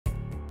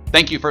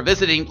Thank you for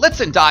visiting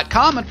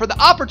Lichtsinn.com and for the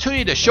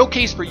opportunity to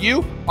showcase for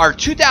you our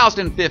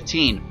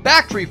 2015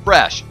 factory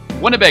fresh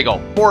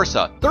Winnebago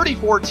Forza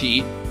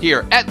 34T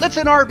here at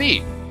Lichtsinn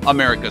RV,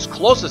 America's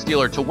closest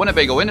dealer to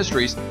Winnebago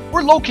Industries.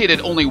 We're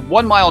located only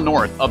 1 mile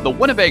north of the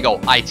Winnebago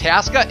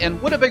Itasca and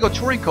Winnebago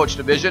Touring Coach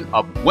division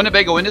of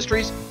Winnebago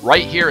Industries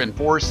right here in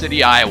Forest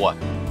City, Iowa.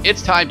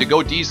 It's time to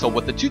go diesel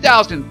with the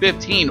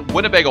 2015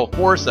 Winnebago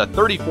Forza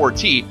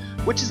 34T,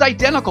 which is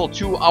identical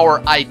to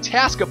our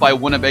Itasca by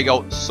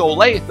Winnebago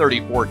Solei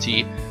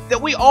 34T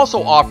that we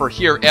also offer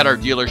here at our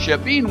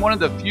dealership. Being one of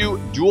the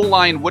few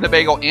dual-line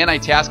Winnebago and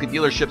Itasca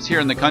dealerships here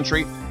in the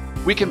country,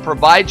 we can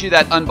provide you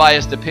that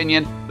unbiased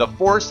opinion. The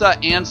Forza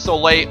and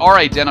Solei are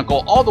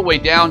identical all the way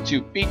down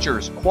to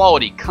features,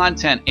 quality,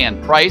 content,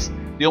 and price.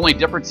 The only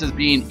differences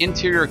being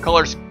interior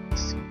color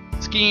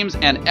schemes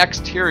and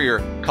exterior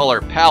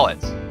color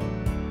palettes.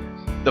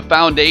 The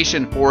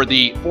foundation for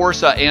the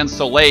Forza and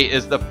Solei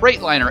is the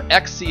Freightliner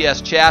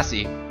XCS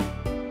chassis.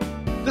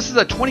 This is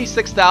a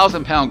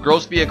 26,000 pound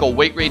gross vehicle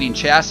weight rating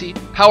chassis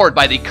powered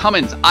by the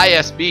Cummins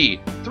ISB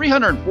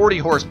 340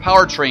 horse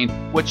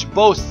powertrain, which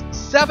boasts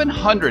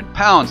 700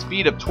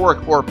 pounds-feet of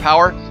torque or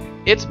power.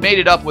 It's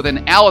mated up with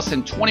an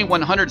Allison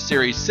 2100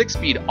 series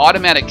 6-speed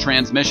automatic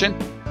transmission.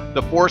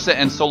 The Forza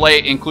and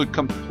Solei include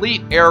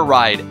complete air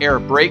ride, air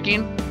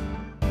braking,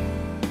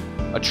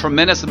 a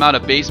tremendous amount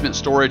of basement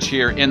storage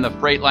here in the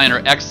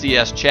Freightliner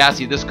XCS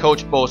chassis. This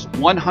coach boasts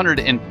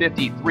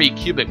 153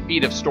 cubic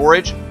feet of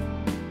storage.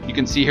 You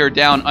can see here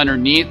down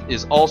underneath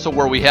is also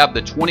where we have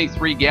the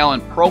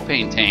 23-gallon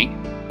propane tank.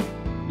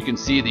 You can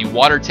see the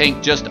water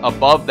tank just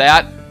above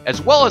that,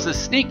 as well as a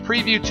sneak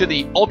preview to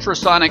the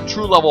ultrasonic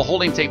true level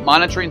holding tank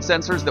monitoring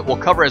sensors that we'll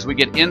cover as we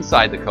get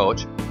inside the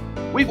coach.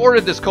 We've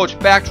ordered this coach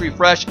factory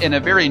fresh in a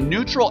very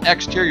neutral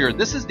exterior.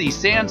 This is the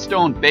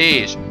sandstone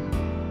beige.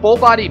 Full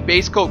body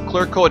base coat,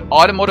 clear coat,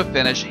 automotive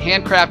finish,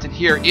 handcrafted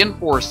here in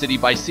Forest City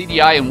by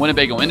CDI and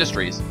Winnebago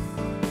Industries.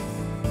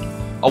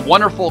 A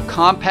wonderful,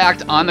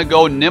 compact,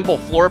 on-the-go, nimble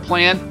floor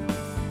plan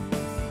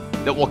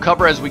that we'll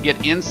cover as we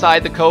get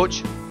inside the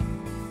coach,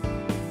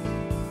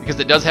 because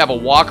it does have a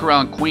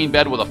walk-around queen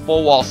bed with a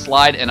full wall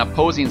slide and a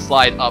posing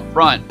slide up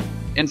front.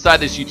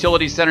 Inside this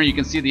utility center, you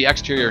can see the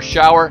exterior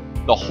shower,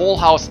 the whole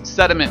house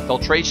sediment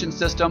filtration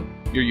system,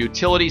 your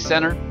utility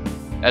center,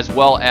 as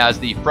well as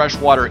the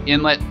freshwater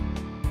inlet.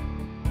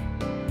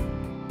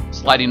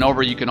 Sliding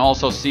over, you can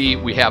also see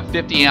we have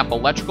 50 amp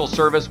electrical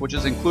service, which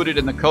is included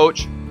in the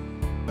coach,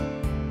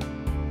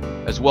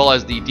 as well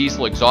as the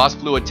diesel exhaust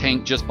fluid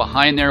tank just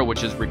behind there,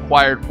 which is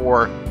required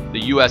for the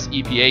US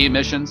EPA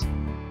emissions.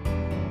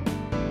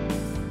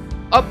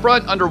 Up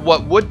front, under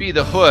what would be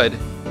the hood,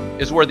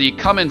 is where the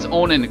Cummins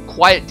own and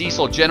quiet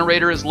diesel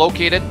generator is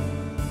located.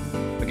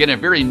 Again, a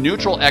very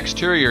neutral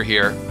exterior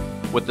here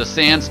with the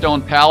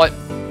sandstone palette.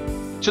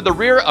 To the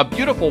rear, a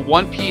beautiful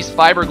one-piece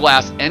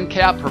fiberglass end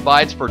cap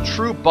provides for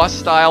true bus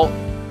style.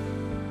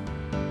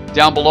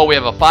 Down below, we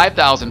have a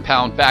 5,000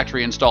 pound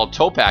factory installed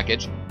tow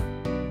package.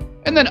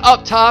 And then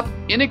up top,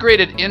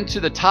 integrated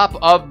into the top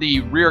of the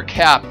rear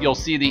cap, you'll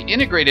see the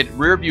integrated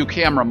rear view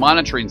camera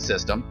monitoring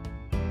system.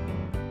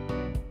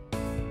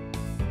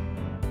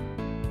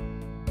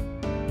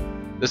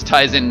 This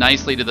ties in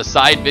nicely to the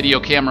side video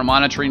camera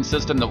monitoring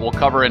system that we'll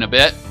cover in a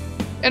bit.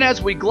 And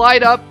as we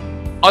glide up,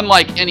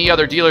 unlike any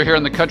other dealer here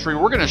in the country,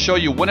 we're going to show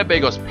you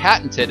Winnebago's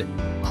patented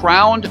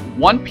crowned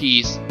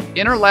one-piece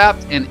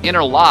interlapped and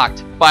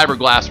interlocked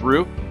fiberglass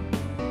roof.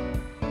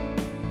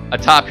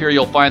 Atop here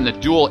you'll find the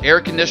dual air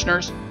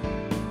conditioners,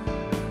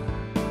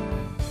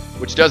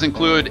 which does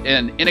include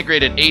an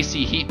integrated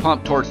AC heat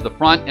pump towards the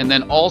front, and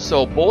then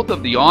also both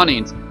of the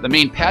awnings, the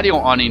main patio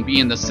awning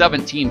being the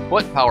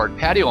 17-foot powered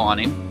patio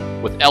awning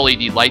with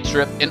LED light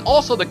strip, and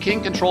also the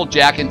King Control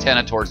jack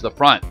antenna towards the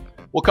front.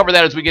 We'll cover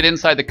that as we get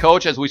inside the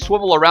coach. As we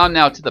swivel around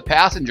now to the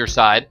passenger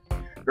side,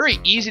 very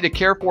easy to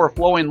care for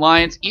flowing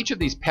lines. Each of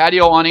these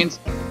patio awnings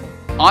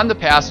on the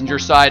passenger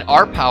side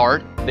are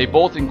powered. They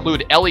both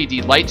include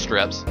LED light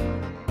strips.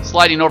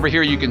 Sliding over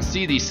here, you can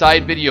see the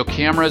side video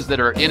cameras that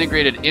are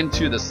integrated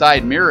into the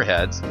side mirror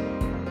heads.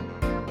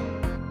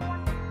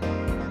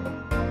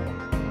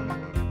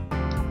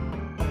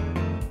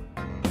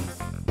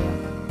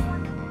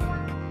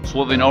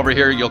 Swiveling over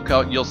here,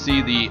 you'll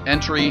see the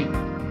entry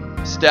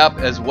step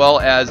as well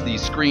as the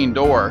screen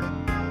door.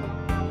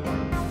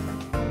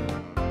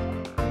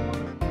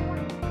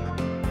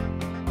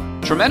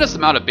 Tremendous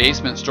amount of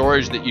basement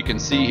storage that you can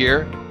see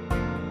here.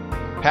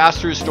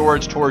 Pass-through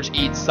storage towards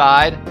each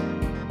side.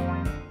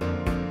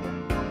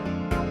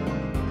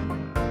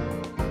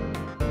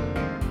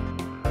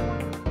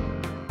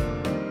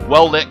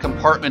 Well-lit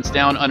compartments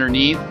down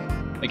underneath.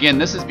 Again,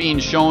 this is being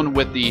shown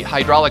with the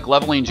hydraulic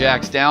leveling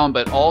jacks down,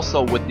 but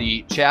also with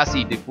the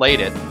chassis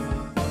deflated.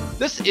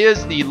 This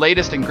is the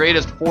latest and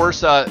greatest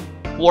Forza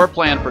floor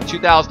plan for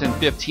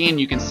 2015.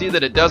 You can see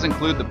that it does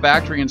include the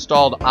factory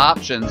installed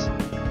options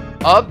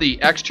of the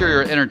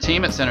exterior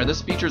entertainment center.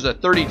 This features a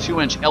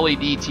 32-inch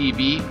LED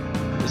TV.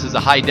 This is a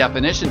high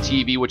definition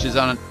TV, which is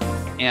on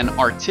an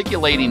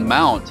articulating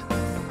mount.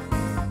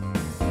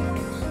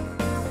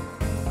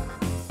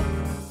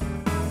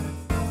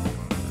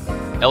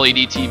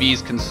 LED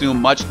TVs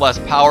consume much less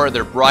power,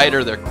 they're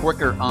brighter, they're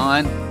quicker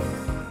on.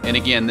 And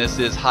again, this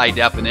is high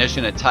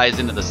definition. It ties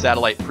into the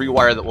satellite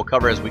pre-wire that we'll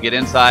cover as we get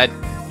inside.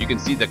 You can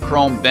see the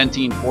chrome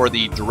venting for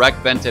the direct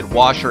vented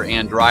washer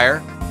and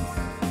dryer.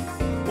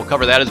 We'll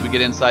cover that as we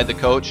get inside the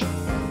coach.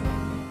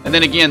 And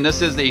then again,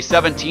 this is a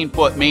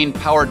 17-foot main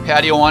powered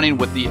patio awning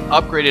with the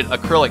upgraded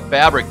acrylic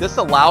fabric. This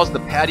allows the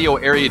patio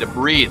area to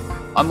breathe.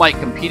 Unlike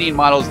competing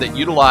models that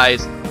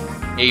utilize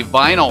a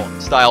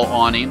vinyl style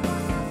awning,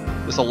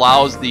 this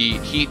allows the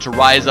heat to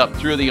rise up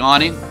through the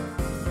awning.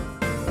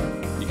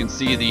 You can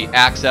see the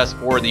access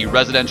for the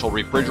residential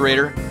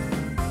refrigerator.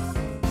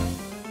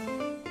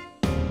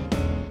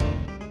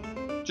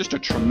 Just a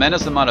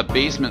tremendous amount of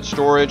basement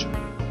storage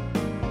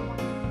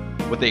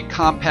with a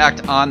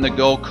compact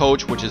on-the-go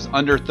coach, which is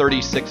under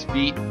 36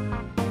 feet,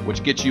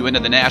 which gets you into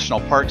the national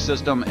park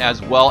system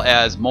as well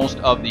as most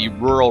of the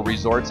rural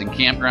resorts and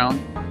campground.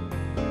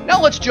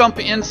 Now let's jump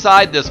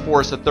inside this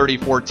Forza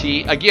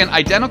 34T. Again,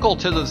 identical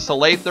to the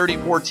Solei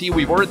 34T,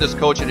 we've ordered this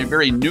coach in a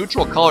very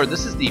neutral color.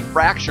 This is the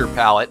Fracture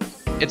palette.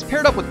 It's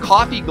paired up with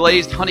coffee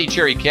glazed honey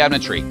cherry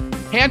cabinetry.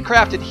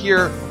 Handcrafted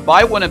here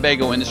by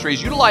Winnebago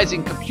Industries,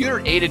 utilizing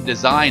computer-aided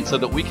design so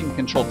that we can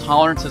control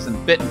tolerances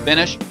and fit and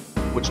finish,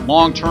 which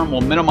long-term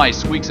will minimize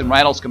squeaks and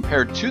rattles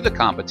compared to the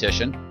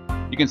competition.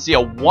 You can see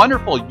a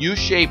wonderful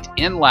U-shaped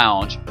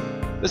in-lounge.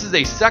 This is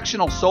a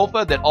sectional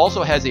sofa that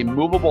also has a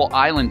movable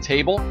island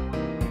table.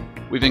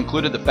 We've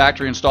included the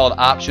factory-installed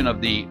option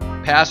of the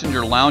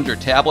passenger lounge or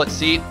tablet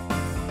seat,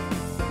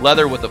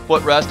 leather with a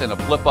footrest and a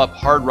flip-up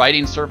hard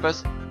writing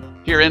surface.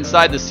 Here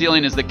inside the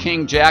ceiling is the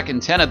King Jack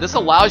antenna. This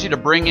allows you to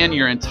bring in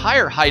your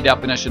entire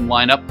high-definition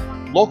lineup,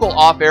 local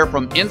off-air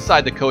from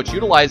inside the coach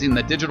utilizing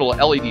the digital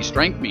LED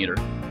strength meter.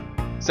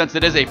 Since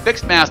it is a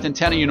fixed mast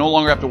antenna, you no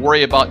longer have to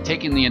worry about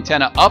taking the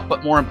antenna up,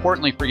 but more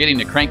importantly, forgetting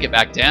to crank it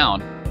back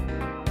down.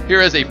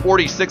 Here is a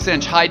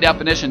 46-inch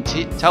high-definition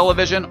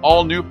television,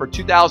 all new for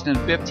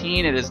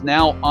 2015. It is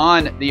now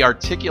on the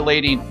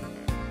articulating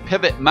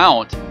pivot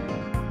mount.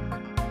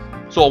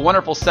 So a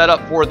wonderful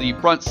setup for the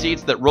front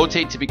seats that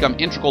rotate to become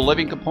integral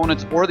living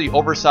components or the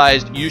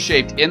oversized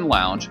U-shaped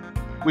in-lounge.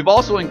 We've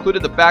also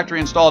included the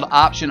factory-installed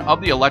option of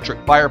the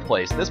electric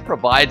fireplace. This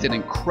provides an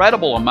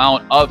incredible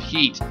amount of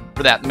heat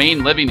for that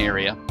main living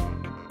area.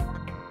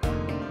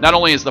 Not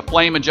only is the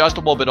flame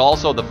adjustable, but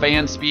also the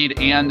fan speed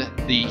and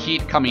the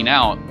heat coming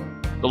out.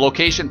 The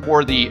location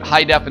for the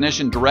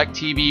high-definition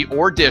DirecTV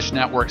or Dish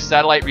Network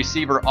satellite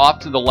receiver off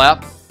to the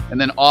left, and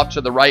then off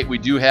to the right we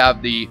do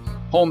have the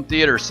home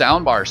theater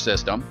soundbar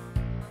system.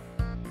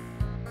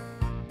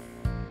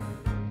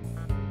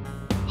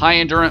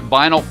 High-endurance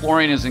vinyl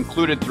flooring is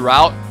included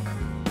throughout.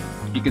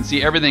 You can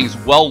see everything's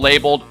well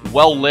labeled,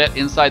 well lit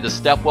inside the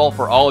stepwell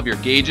for all of your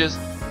gauges.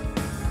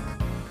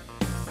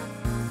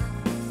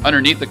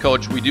 Underneath the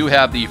coach, we do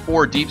have the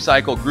 4 Deep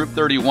Cycle Group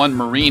 31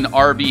 Marine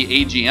RV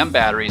AGM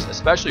batteries,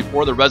 especially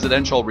for the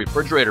residential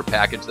refrigerator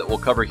package that we'll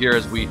cover here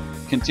as we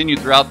continue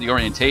throughout the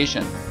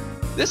orientation.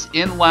 This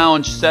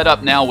in-lounge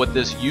setup now with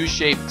this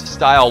U-shaped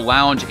style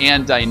lounge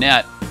and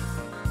dinette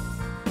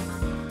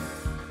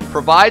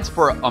provides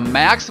for a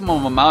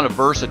maximum amount of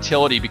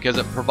versatility because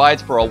it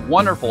provides for a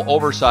wonderful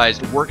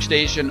oversized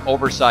workstation,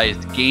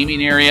 oversized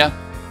gaming area,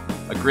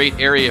 a great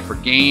area for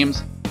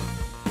games,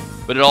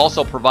 but it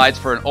also provides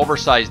for an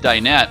oversized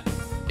dinette.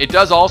 It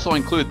does also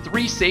include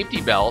 3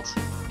 safety belts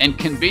and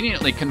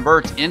conveniently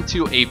converts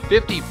into a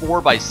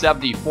 54 by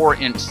 74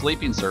 inch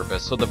sleeping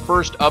surface. So the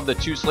first of the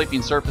 2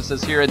 sleeping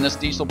surfaces here in this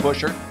diesel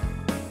pusher.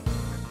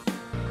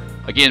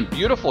 Again,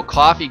 beautiful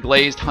coffee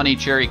glazed honey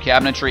cherry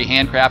cabinetry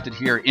handcrafted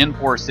here in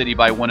Forest City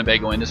by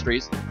Winnebago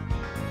Industries.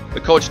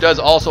 The coach does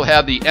also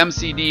have the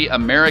MCD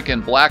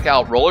American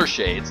Blackout roller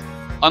shades.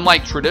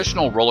 Unlike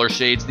traditional roller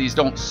shades, these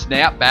don't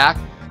snap back.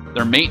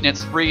 They're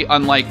maintenance free,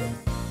 unlike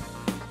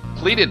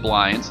pleated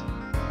blinds.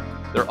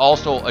 They're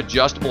also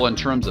adjustable in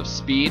terms of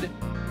speed.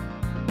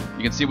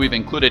 You can see we've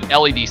included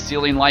LED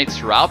ceiling lights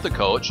throughout the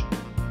coach.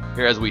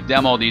 Here as we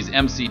demo these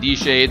MCD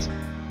shades,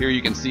 here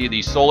you can see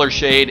the solar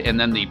shade and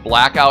then the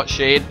blackout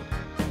shade.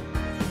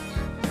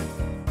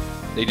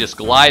 They just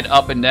glide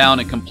up and down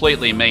and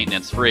completely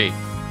maintenance free.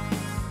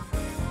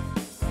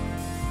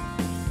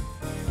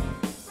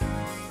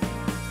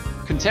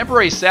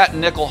 Contemporary satin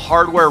nickel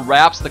hardware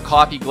wraps the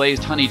coffee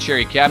glazed honey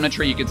cherry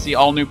cabinetry. You can see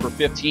all new for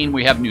 15.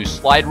 We have new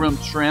slide room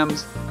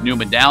trims, new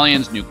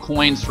medallions, new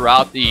coins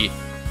throughout the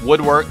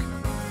woodwork.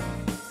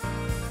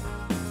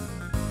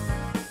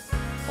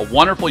 A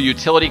wonderful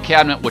utility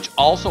cabinet which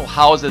also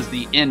houses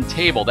the in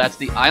table. That's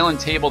the island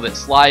table that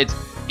slides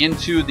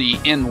into the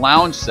in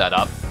lounge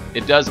setup.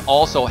 It does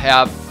also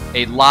have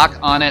a lock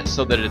on it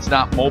so that it's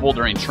not mobile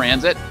during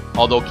transit,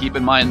 although keep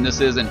in mind this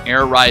is an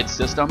air ride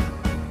system.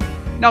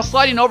 Now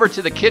sliding over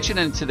to the kitchen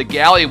and to the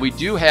galley, we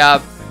do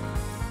have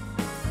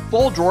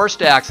full drawer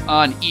stacks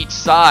on each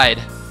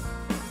side.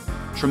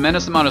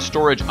 Tremendous amount of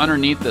storage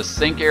underneath the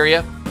sink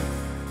area.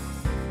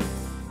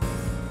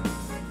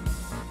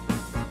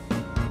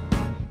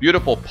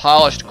 Beautiful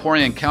polished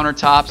Corian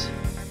countertops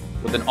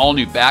with an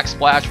all-new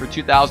backsplash for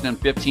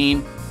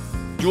 2015.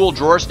 dual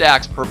drawer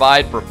stacks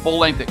provide for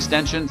full-length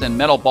extensions and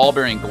metal ball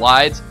bearing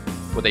glides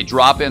with a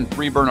drop-in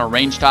 3-burner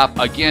range top,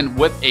 again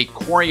with a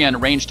Corian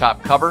range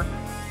top cover.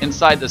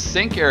 Inside the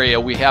sink area,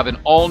 we have an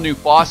all-new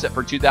faucet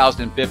for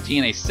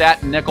 2015, a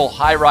satin nickel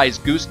high-rise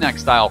gooseneck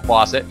style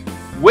faucet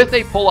with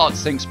a pull-out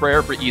sink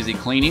sprayer for easy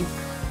cleaning,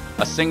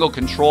 a single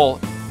control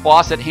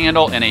faucet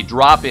handle, and a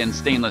drop-in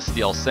stainless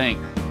steel sink.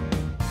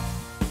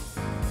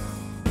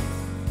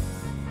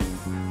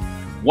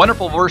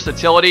 Wonderful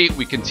versatility.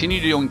 We continue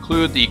to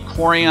include the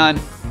Corian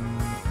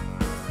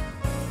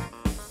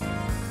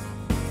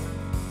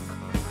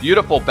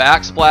beautiful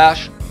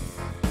backsplash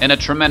and a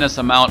tremendous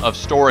amount of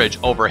storage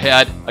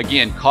overhead.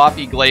 Again,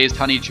 coffee glazed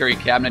honey cherry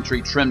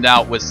cabinetry trimmed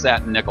out with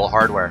satin nickel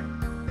hardware.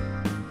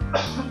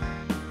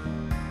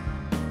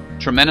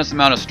 Tremendous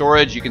amount of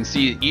storage. You can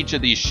see each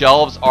of these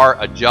shelves are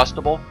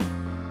adjustable.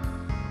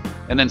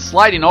 And then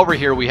sliding over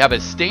here, we have a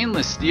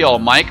stainless steel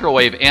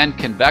microwave and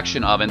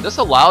convection oven. This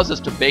allows us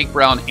to bake,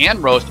 brown,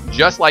 and roast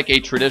just like a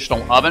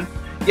traditional oven,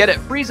 yet it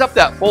frees up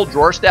that full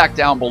drawer stack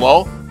down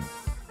below.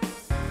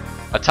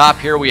 Atop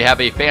here, we have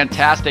a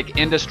fantastic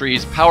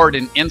Industries powered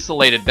and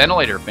insulated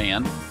ventilator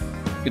fan.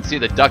 You can see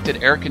the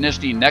ducted air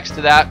conditioning next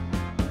to that.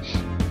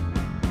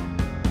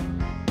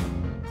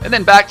 And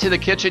then back to the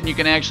kitchen, you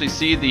can actually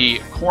see the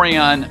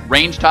Corian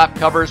range top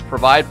covers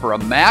provide for a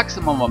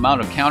maximum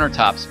amount of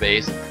countertop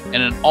space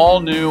and an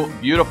all-new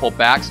beautiful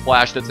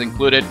backsplash that's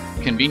included,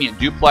 convenient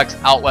duplex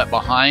outlet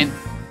behind.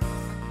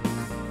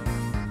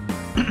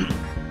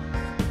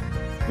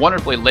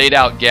 Wonderfully laid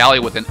out galley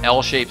with an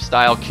L-shaped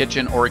style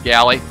kitchen or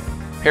galley.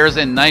 Pairs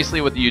in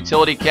nicely with the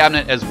utility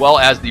cabinet as well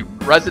as the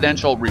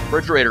residential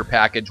refrigerator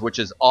package, which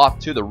is off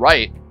to the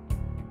right.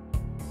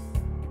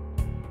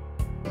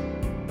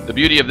 The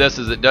beauty of this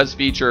is it does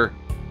feature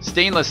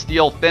stainless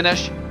steel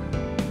finish.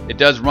 It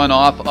does run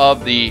off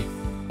of the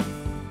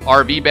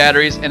RV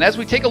batteries. And as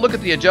we take a look at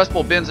the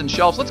adjustable bins and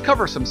shelves, let's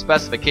cover some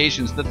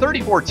specifications. The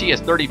 34T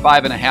is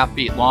 35.5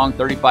 feet long,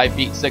 35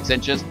 feet 6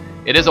 inches.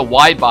 It is a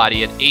wide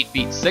body at 8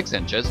 feet 6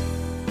 inches.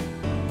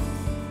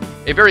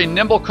 A very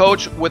nimble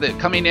coach with it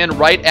coming in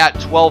right at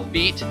 12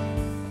 feet,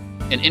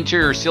 an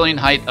interior ceiling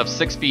height of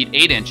 6 feet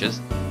 8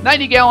 inches,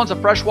 90 gallons of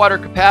freshwater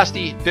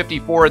capacity,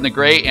 54 in the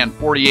gray and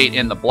 48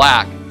 in the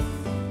black.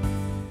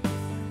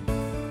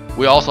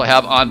 We also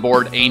have on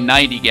board a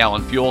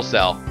 90-gallon fuel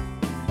cell.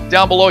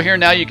 Down below here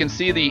now you can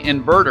see the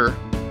inverter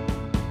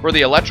for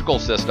the electrical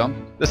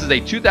system. This is a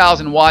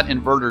 2,000-watt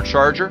inverter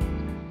charger.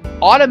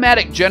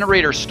 Automatic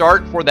generator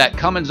start for that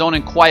Cummins own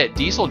and quiet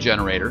diesel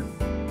generator.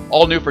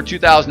 All new for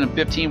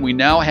 2015, we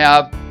now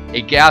have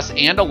a gas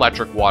and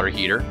electric water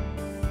heater.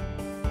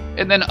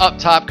 And then up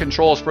top,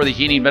 controls for the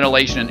heating,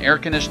 ventilation, and air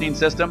conditioning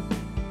system.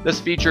 This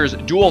features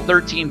dual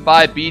 13.5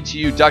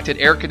 BTU ducted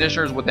air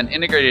conditioners with an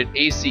integrated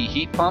AC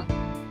heat pump.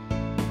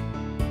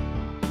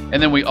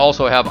 And then we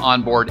also have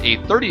on board a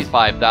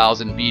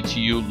 35,000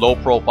 BTU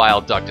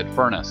low-profile ducted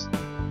furnace.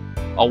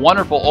 A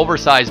wonderful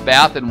oversized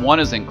bath and one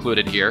is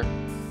included here,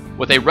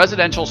 with a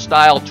residential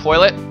style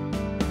toilet,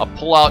 a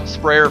pull-out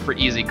sprayer for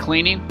easy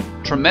cleaning,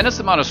 tremendous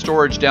amount of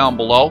storage down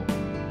below,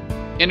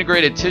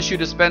 integrated tissue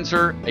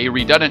dispenser, a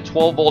redundant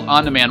 12-volt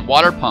on-demand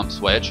water pump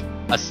switch,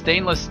 a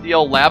stainless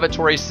steel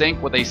lavatory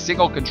sink with a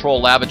single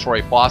control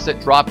lavatory faucet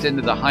dropped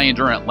into the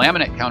high-endurance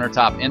laminate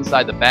countertop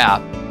inside the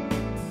bath,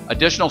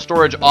 additional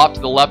storage off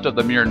to the left of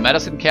the mirrored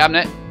medicine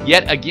cabinet,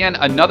 yet again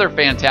another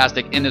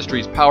fantastic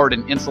Industries powered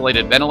and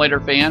insulated ventilator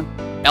fan,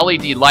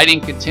 LED lighting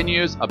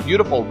continues, a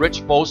beautiful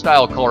rich faux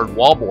style colored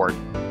wallboard,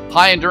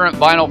 high endurance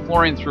vinyl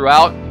flooring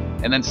throughout,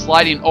 and then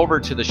sliding over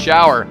to the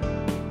shower,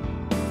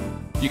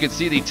 you can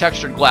see the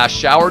textured glass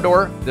shower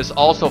door. This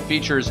also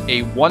features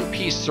a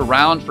one-piece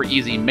surround for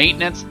easy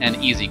maintenance and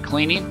easy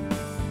cleaning.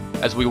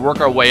 As we work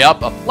our way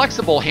up, a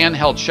flexible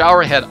handheld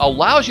shower head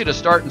allows you to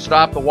start and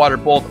stop the water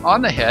both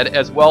on the head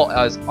as well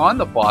as on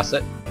the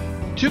faucet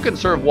to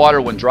conserve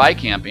water when dry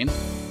camping.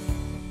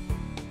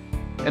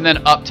 And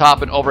then up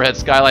top, an overhead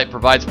skylight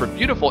provides for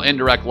beautiful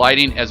indirect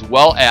lighting as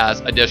well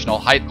as additional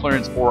height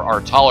clearance for our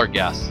taller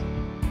guests.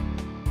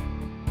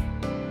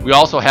 We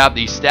also have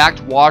the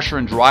stacked washer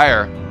and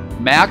dryer,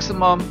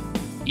 maximum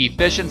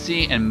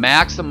efficiency and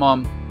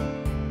maximum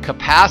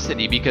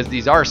capacity because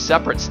these are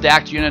separate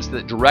stacked units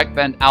that direct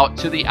vent out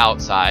to the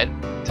outside.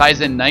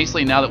 Ties in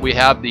nicely now that we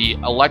have the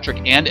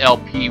electric and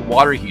LP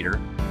water heater.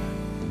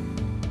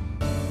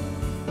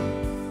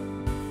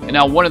 And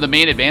now one of the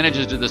main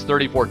advantages to this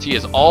 34T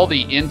is all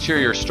the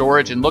interior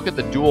storage, and look at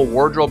the dual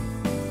wardrobe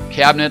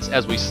cabinets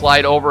as we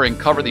slide over and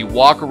cover the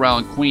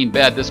walk-around queen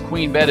bed. This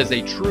queen bed is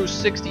a true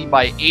 60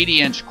 by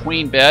 80 inch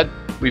queen bed.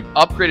 We've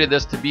upgraded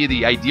this to be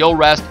the Ideal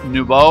Rest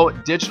Nouveau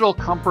digital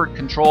comfort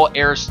control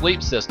air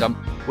sleep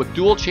system with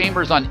dual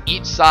chambers on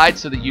each side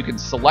so that you can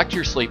select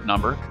your sleep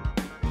number.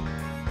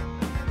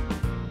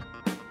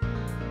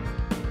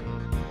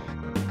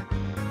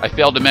 I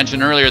failed to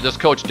mention earlier, this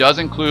coach does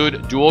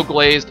include dual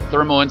glazed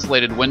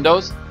thermo-insulated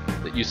windows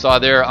that you saw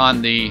there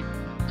on the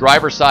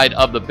driver's side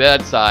of the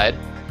bedside.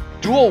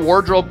 Dual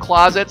wardrobe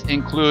closets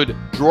include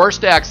drawer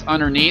stacks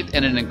underneath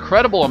and an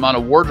incredible amount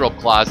of wardrobe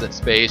closet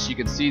space. You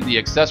can see the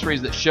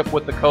accessories that ship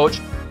with the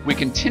coach. We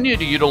continue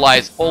to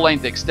utilize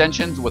full-length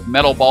extensions with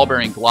metal ball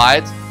bearing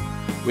glides.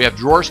 We have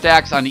drawer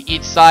stacks on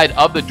each side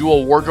of the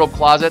dual wardrobe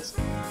closets.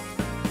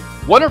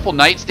 Wonderful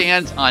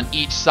nightstands on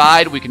each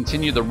side. We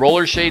continue the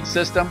roller shade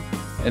system.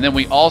 And then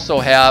we also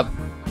have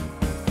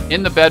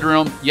in the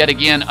bedroom, yet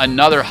again,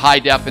 another high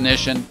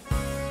definition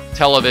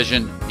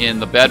television in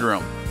the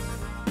bedroom.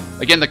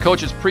 Again, the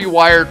coach is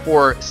pre-wired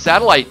for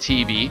satellite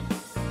TV.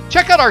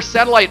 Check out our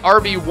Satellite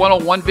RV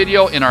 101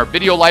 video in our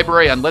video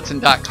library on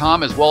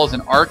Lichtsinn.com, as well as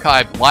an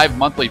archived live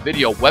monthly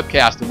video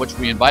webcast in which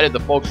we invited the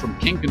folks from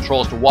King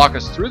Controls to walk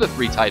us through the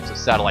 3 types of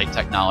satellite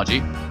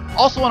technology.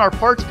 Also on our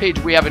parts page,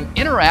 we have an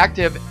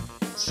interactive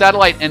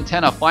satellite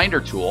antenna finder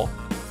tool.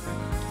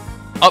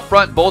 Up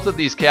front, both of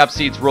these cab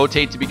seats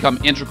rotate to become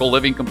integral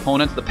living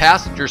components. The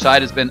passenger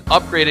side has been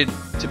upgraded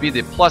to be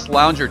the Plus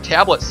Lounger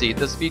tablet seat.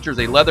 This features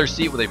a leather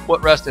seat with a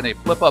footrest and a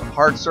flip-up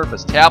hard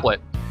surface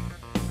tablet.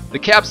 The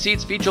cab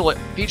seats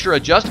feature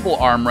adjustable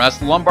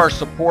armrests, lumbar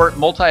support,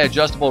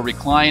 multi-adjustable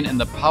recline, and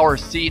the power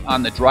seat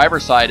on the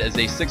driver's side as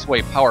a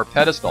 6-way power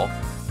pedestal.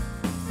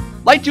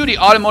 Light-duty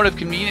automotive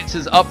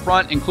conveniences up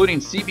front, including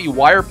CB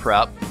wire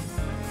prep,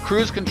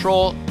 cruise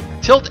control,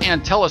 tilt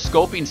and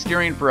telescoping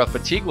steering for a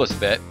fatigueless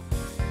fit.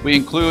 We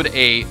include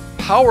a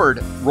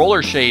powered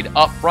roller shade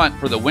up front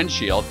for the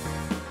windshield,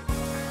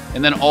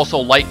 and then also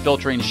light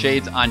filtering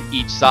shades on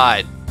each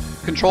side.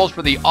 Controls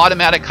for the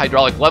automatic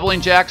hydraulic leveling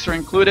jacks are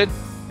included,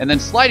 and then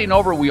sliding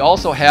over, we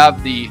also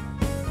have the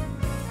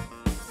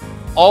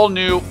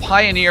all-new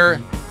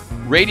Pioneer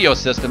radio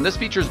system. This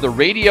features the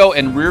radio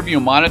and rear view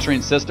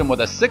monitoring system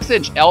with a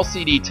 6-inch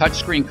LCD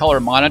touchscreen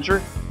color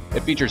monitor.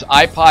 It features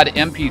iPod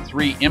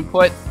MP3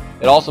 input.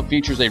 It also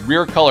features a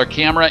rear color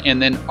camera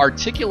and then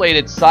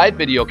articulated side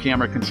video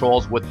camera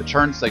controls with the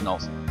turn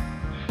signals.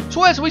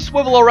 So as we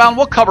swivel around,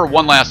 we'll cover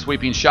one last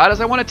sweeping shot, as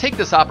I want to take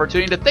this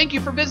opportunity to thank you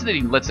for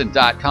visiting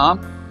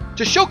Lichtsinn.com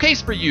to showcase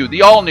for you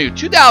the all-new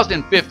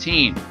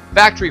 2015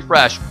 factory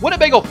fresh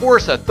Winnebago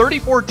Forza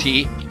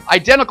 34T,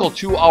 identical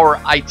to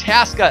our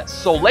Itasca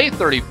Solei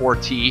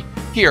 34T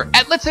here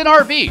at Lichtsinn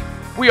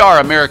RV. We are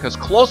America's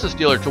closest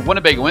dealer to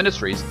Winnebago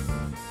Industries.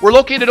 We're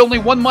located only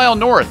 1 mile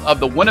north of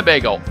the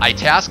Winnebago,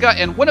 Itasca,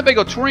 and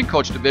Winnebago Touring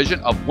Coach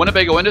division of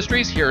Winnebago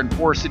Industries here in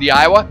Forest City,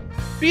 Iowa.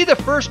 Be the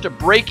first to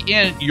break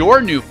in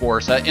your new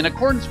Forza in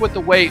accordance with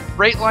the way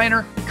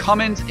Freightliner,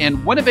 Cummins,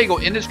 and Winnebago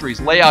Industries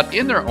lay out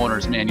in their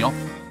owner's manual,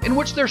 in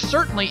which there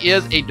certainly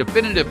is a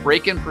definitive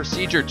break-in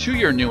procedure to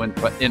your new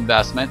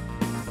investment.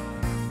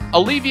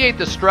 Alleviate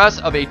the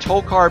stress of a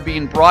tow car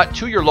being brought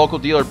to your local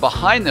dealer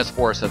behind this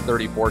Forza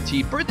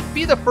 34T.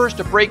 Be the first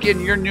to break in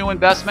your new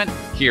investment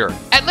here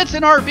at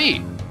Lichtsinn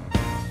RV.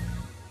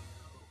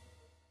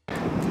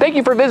 Thank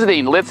you for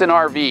visiting Lichtsinn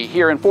RV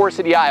here in Forest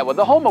City, Iowa,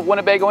 the home of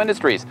Winnebago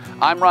Industries.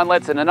 I'm Ron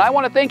Lichtsinn, and I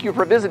want to thank you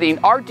for visiting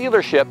our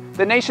dealership,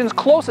 the nation's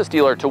closest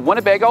dealer to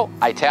Winnebago,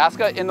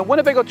 Itasca, in the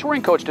Winnebago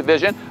Touring Coach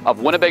division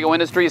of Winnebago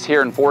Industries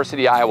here in Forest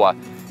City, Iowa.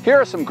 Here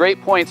are some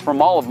great points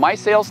from all of my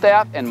sales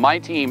staff and my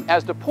team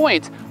as to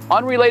points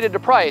unrelated to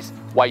price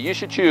why you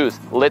should choose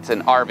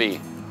Lichtsinn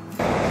RV.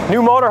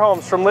 New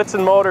motorhomes from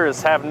Lichtsinn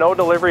Motors have no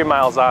delivery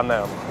miles on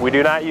them. We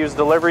do not use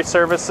delivery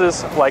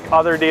services like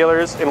other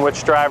dealers in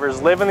which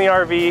drivers live in the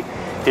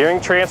RV during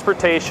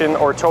transportation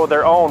or tow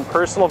their own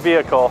personal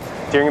vehicle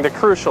during the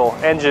crucial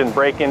engine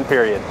break-in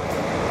period.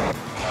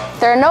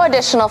 There are no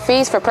additional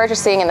fees for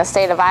purchasing in the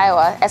state of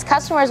Iowa, as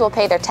customers will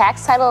pay their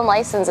tax, title, and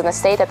license in the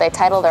state that they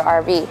title their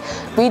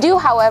RV. We do,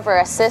 however,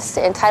 assist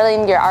in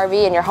titling your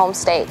RV in your home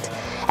state.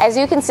 As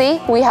you can see,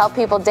 we help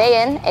people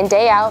day in and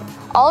day out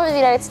all over the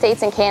United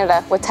States and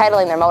Canada with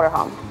titling their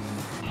motorhome.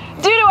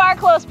 Due to our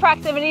close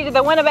proximity to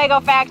the Winnebago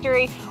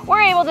factory,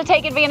 we're able to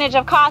take advantage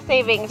of cost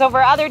savings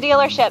over other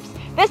dealerships.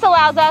 This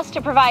allows us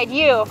to provide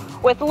you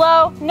with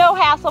low,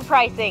 no-hassle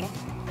pricing.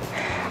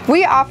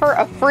 We offer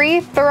a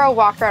free, thorough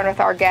walk-around with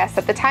our guests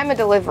at the time of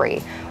delivery,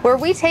 where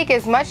we take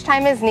as much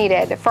time as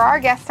needed for our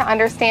guests to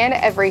understand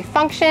every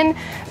function,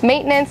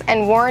 maintenance,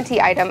 and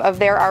warranty item of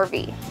their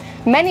RV.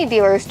 Many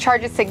dealers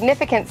charge a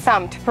significant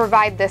sum to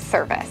provide this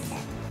service.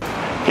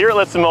 Here at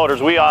Lichtsinn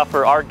Motors, we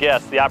offer our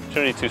guests the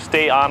opportunity to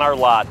stay on our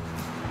lot,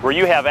 where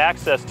you have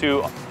access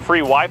to free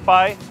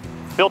Wi-Fi,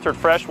 filtered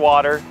fresh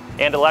water,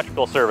 and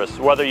electrical service,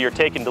 whether you're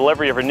taking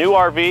delivery of a new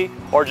RV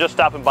or just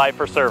stopping by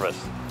for service.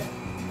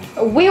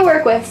 We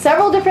work with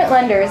several different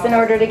lenders in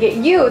order to get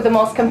you the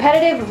most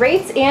competitive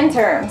rates and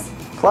terms.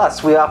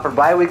 Plus, we offer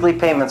bi-weekly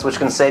payments which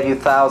can save you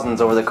thousands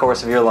over the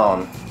course of your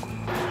loan.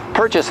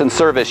 Purchase and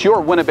service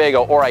your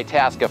Winnebago or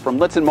Itasca from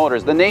Lichtsinn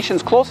Motors, the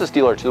nation's closest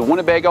dealer to the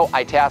Winnebago,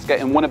 Itasca,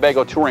 and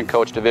Winnebago Touring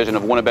Coach division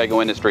of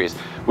Winnebago Industries.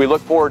 We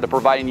look forward to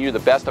providing you the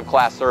best of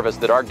class service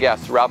that our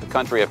guests throughout the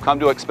country have come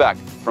to expect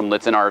from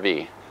Lichtsinn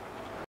RV.